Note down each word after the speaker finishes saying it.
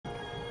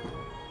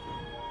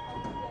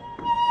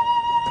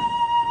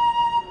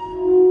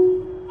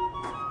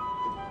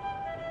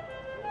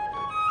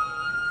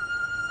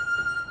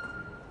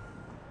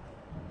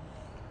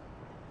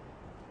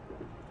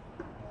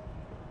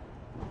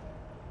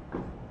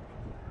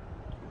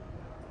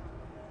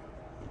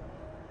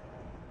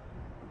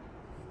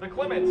The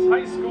Clements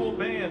High School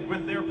Band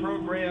with their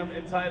program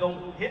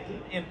entitled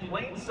Hidden in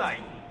Plain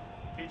Sight,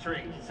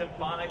 featuring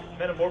symphonic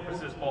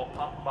metamorphosis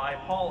by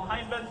Paul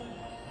Hindman,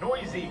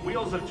 Noisy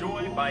Wheels of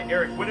Joy by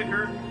Eric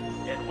Whitaker,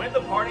 and When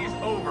the Party's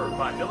Over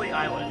by Billie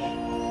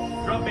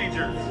Eilish. Drum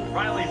majors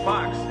Riley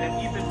Fox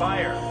and Ethan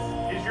Beyer.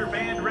 Is your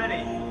band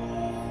ready?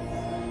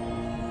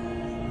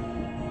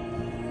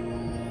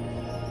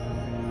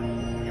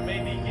 You may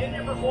begin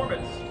your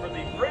performance for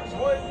the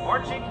Friendswood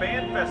Marching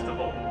Band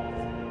Festival.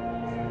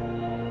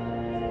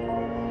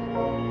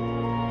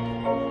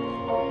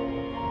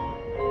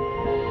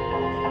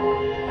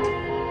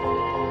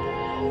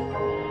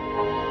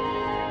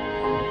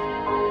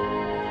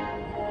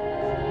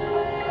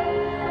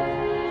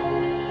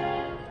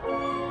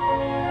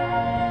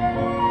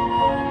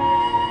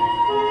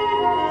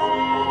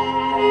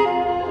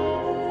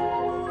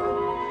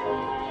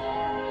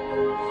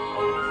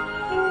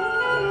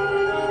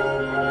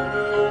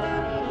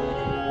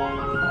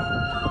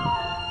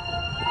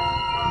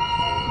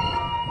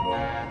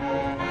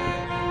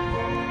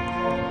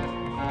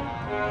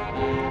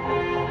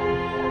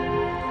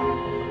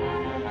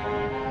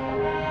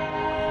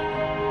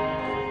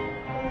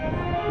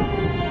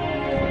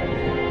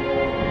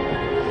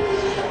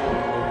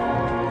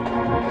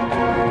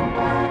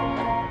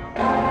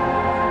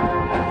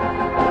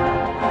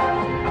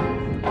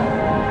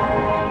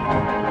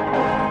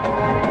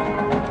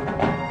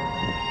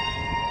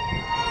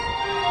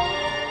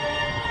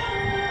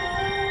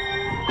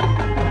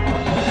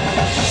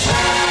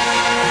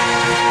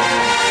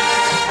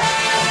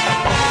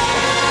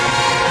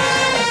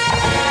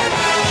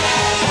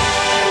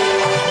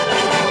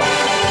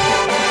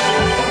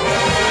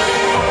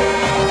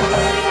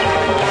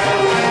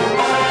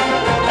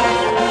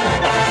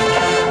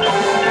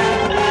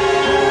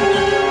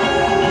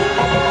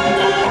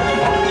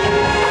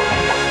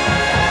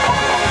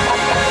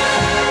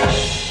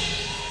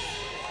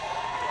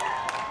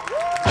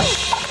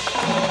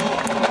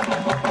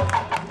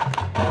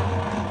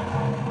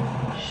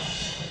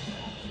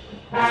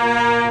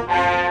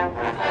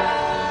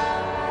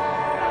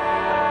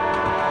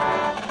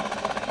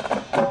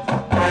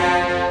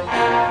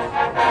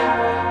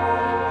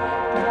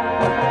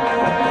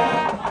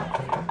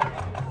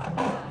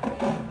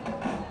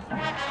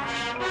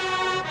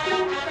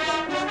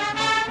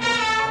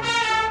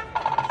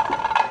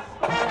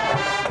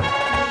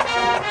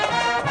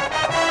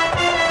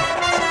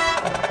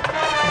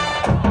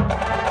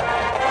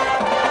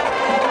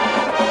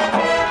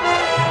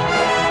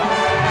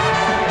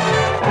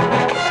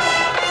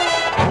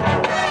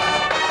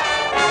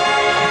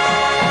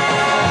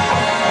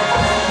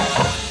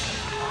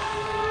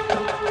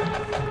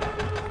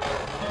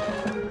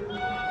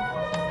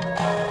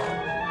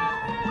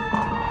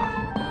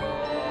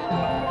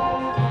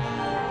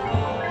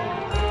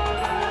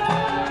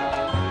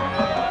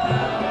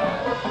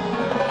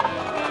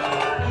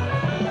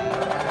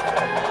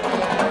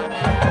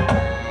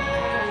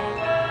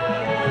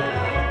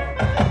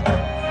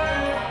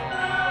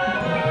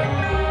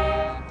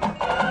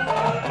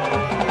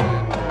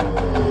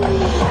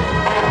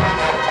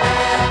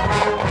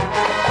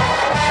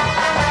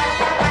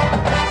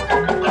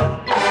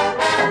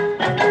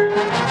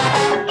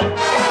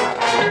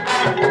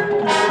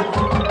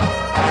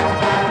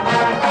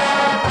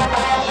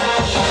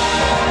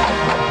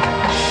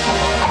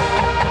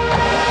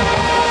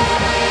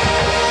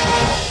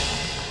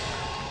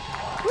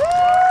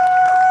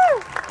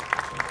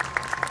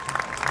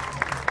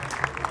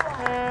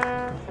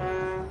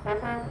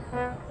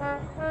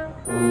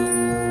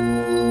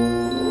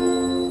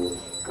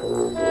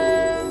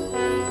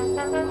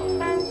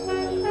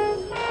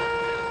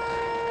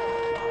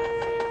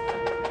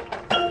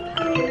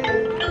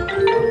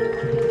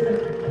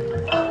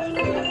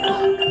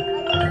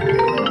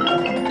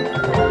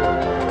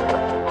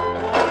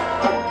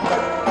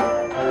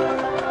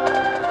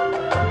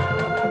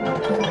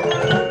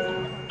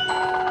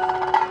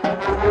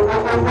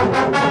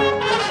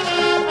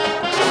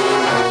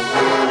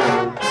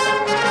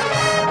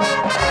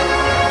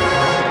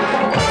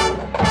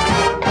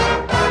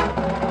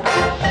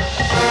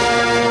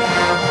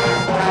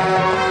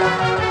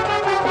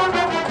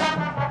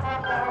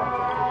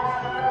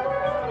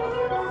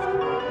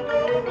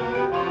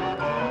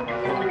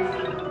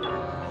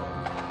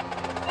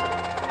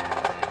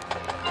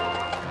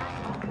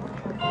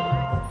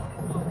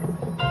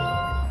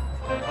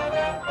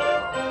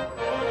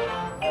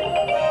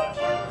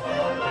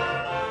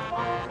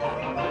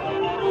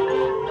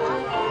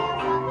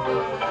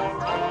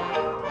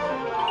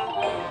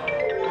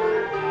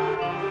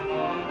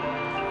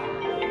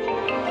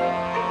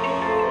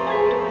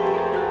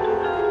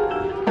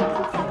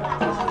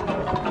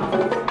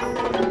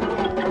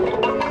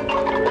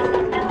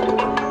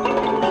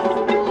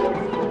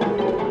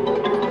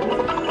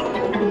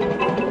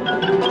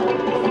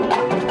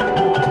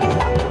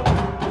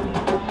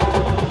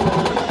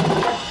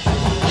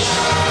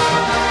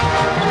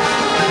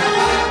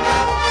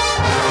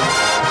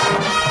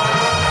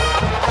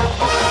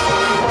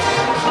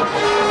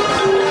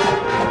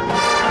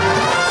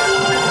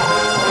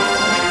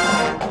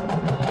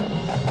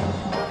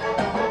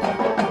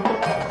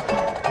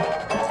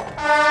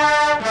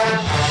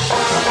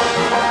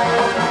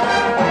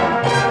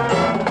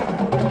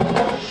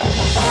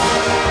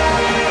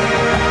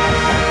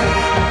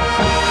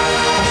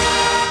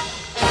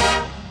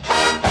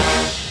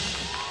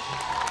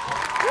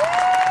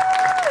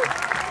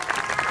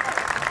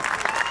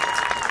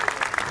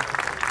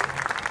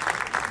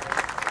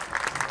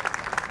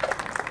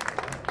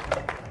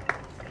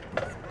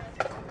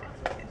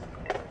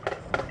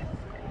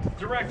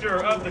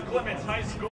 director of the Clements High School.